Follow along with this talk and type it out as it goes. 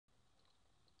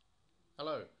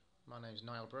Hello, my name is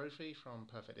Niall from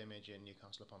Perfect Image in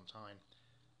Newcastle upon Tyne.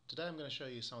 Today I'm going to show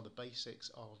you some of the basics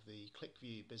of the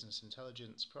QlikView business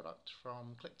intelligence product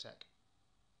from QlikTech.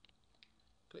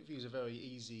 QlikView is a very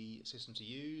easy system to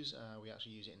use. We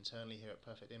actually use it internally here at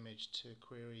Perfect Image to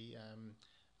query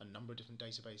a number of different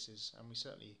databases, and we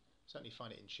certainly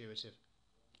find it intuitive.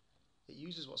 It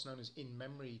uses what's known as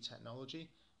in-memory technology,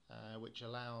 which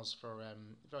allows for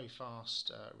very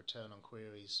fast return on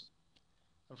queries.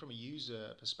 And from a user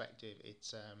perspective,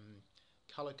 it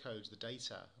color codes the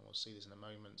data, and we'll see this in a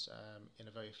moment, in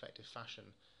a very effective fashion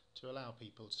to allow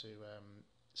people to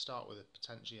start with a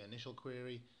potentially initial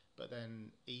query, but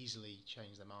then easily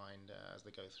change their mind as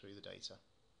they go through the data.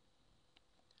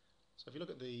 So if you look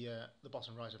at the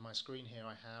bottom right of my screen here,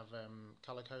 I have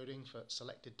color coding for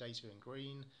selected data in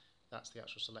green. That's the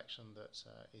actual selection that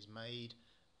is made.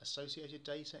 Associated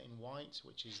data in white,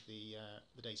 which is the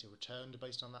data returned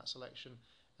based on that selection,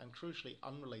 and crucially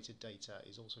unrelated data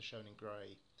is also shown in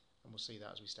grey, and we'll see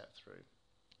that as we step through.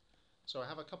 So I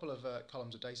have a couple of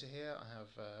columns of data here. I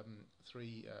have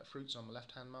three fruits on the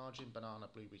left hand margin: banana,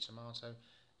 blueberry, tomato,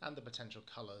 and the potential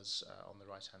colours on the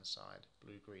right hand side: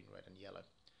 blue, green, red and yellow.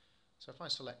 So if I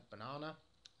select banana,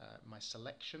 my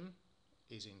selection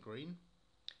is in green,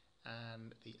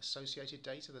 and the associated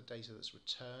data, the data that's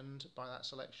returned by that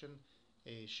selection,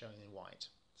 is shown in white.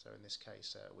 So in this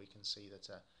case we can see that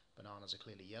bananas are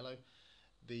clearly yellow.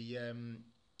 The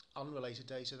unrelated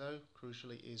data, though,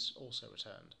 crucially, is also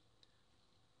returned.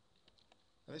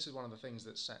 And this is one of the things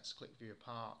that sets QlikView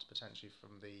apart potentially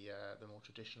from the more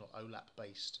traditional OLAP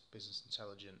based business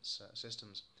intelligence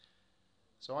systems.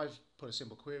 So I've put a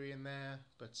simple query in there,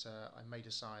 but I may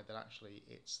decide that actually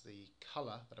it's the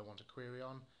colour that I want to query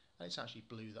on, and it's actually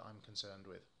blue that I'm concerned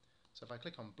with. So if I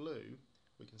click on blue,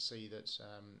 we can see that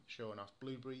sure enough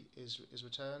blueberry is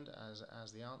returned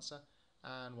as the answer,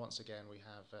 and once again we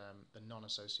have the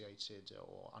non-associated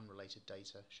or unrelated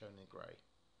data shown in grey.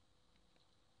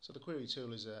 So the query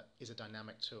tool is a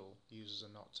dynamic tool. Users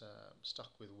are not stuck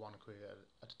with one query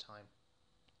at a time.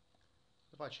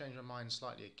 If I change my mind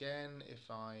slightly again,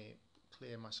 if I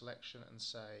clear my selection and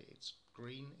say it's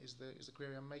green is the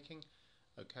query I'm making,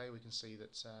 okay, we can see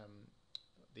that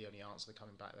the only answer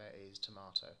coming back there is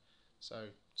tomato. So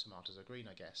tomatoes are green,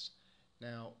 I guess.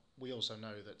 Now we also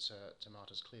know that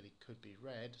tomatoes clearly could be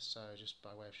red, so just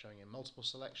by way of showing you multiple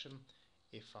selection,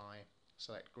 if I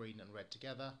select green and red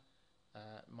together,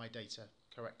 my data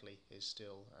correctly is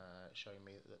still showing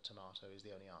me that tomato is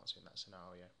the only answer in that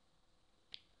scenario.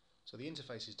 So the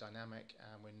interface is dynamic,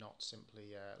 and we're not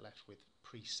simply left with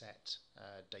preset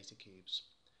data cubes.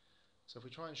 So if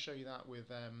we try and show you that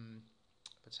with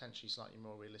potentially slightly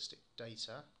more realistic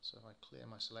data, so if I clear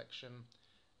my selection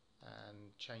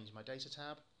and change my data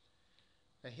tab,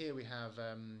 now here we have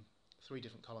three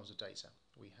different columns of data.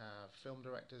 We have film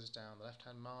directors down the left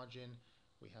hand margin,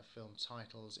 we have film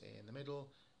titles in the middle,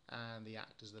 and the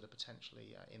actors that are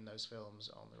potentially in those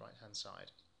films on the right hand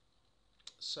side.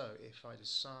 So if I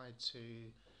decide to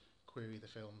query the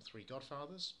film Three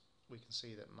Godfathers, we can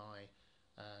see that my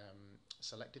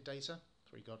selected data,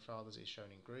 Three Godfathers, is shown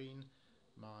in green.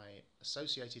 My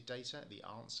associated data, the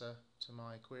answer to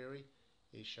my query,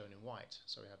 is shown in white.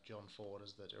 So we have John Ford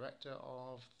as the director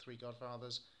of Three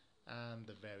Godfathers, and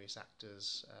the various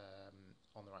actors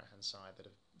on the right hand side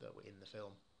that were in the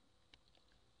film.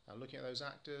 Now looking at those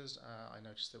actors, I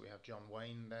noticed that we have John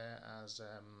Wayne there as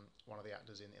one of the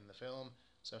actors in the film.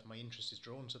 So if my interest is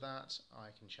drawn to that, I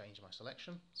can change my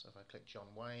selection. So if I click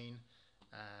John Wayne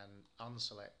and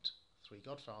unselect Three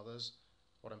Godfathers,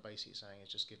 what I'm basically saying is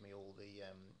just give me all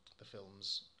the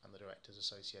films and the directors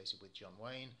associated with John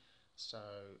Wayne. So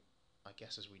I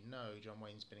guess, as we know, John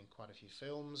Wayne's been in quite a few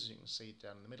films, as you can see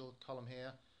down in the middle column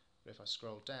here. But if I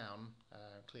scroll down,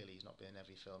 clearly he's not been in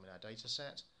every film in our data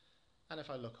set. And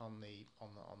if I look on the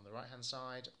right hand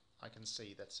side, I can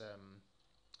see that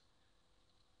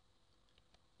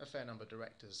a fair number of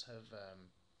directors have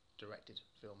directed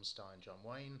films starring John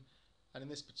Wayne, and in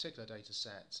this particular data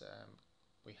set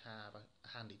we have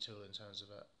a handy tool in terms of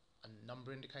a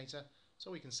number indicator,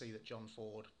 so we can see that John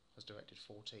Ford has directed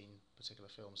 14 particular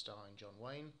films starring John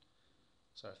Wayne.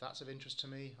 So if that's of interest to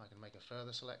me, I can make a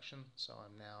further selection. So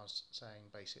I'm now saying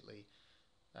basically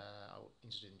I'm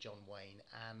interested in John Wayne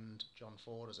and John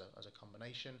Ford as a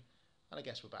combination, and I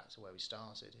guess we're back to where we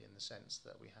started, in the sense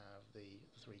that we have the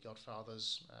Three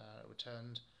Godfathers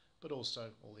returned, but also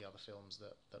all the other films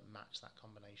that match that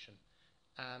combination.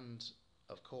 And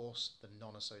of course the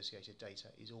non-associated data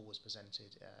is always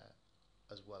presented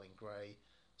as well in grey,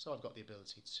 so I've got the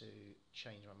ability to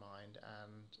change my mind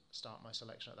and start my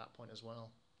selection at that point as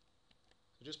well.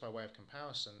 So just by way of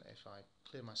comparison, if I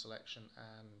clear my selection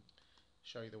and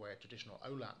show you the way a traditional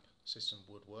OLAP system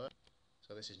would work,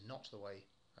 so this is not the way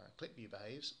QlikView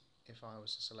behaves. If I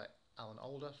was to select Alan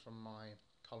Alda from my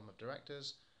column of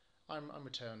directors, I'm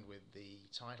returned with the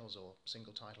titles, or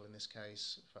single title in this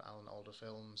case, for Alan Alda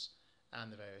films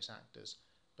and the various actors.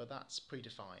 But that's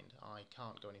predefined. I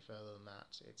can't go any further than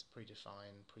that. It's a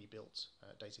predefined, pre-built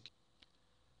data.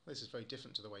 This is very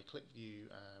different to the way QlikView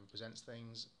presents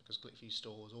things, because QlikView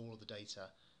stores all of the data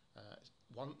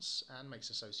once and makes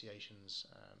associations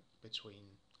between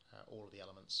all of the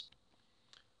elements.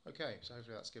 Okay, so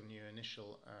hopefully that's given you an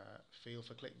initial feel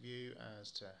for QlikView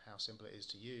as to how simple it is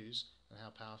to use and how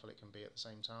powerful it can be at the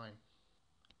same time.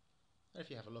 And if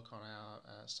you have a look on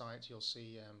our site, you'll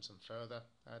see some further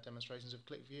demonstrations of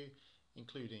QlikView,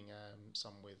 including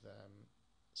some with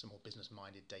some more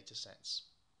business-minded data sets.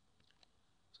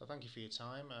 So thank you for your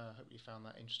time. I hope you found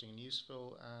that interesting and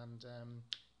useful, and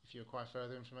if you require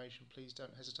further information, please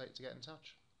don't hesitate to get in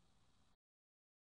touch.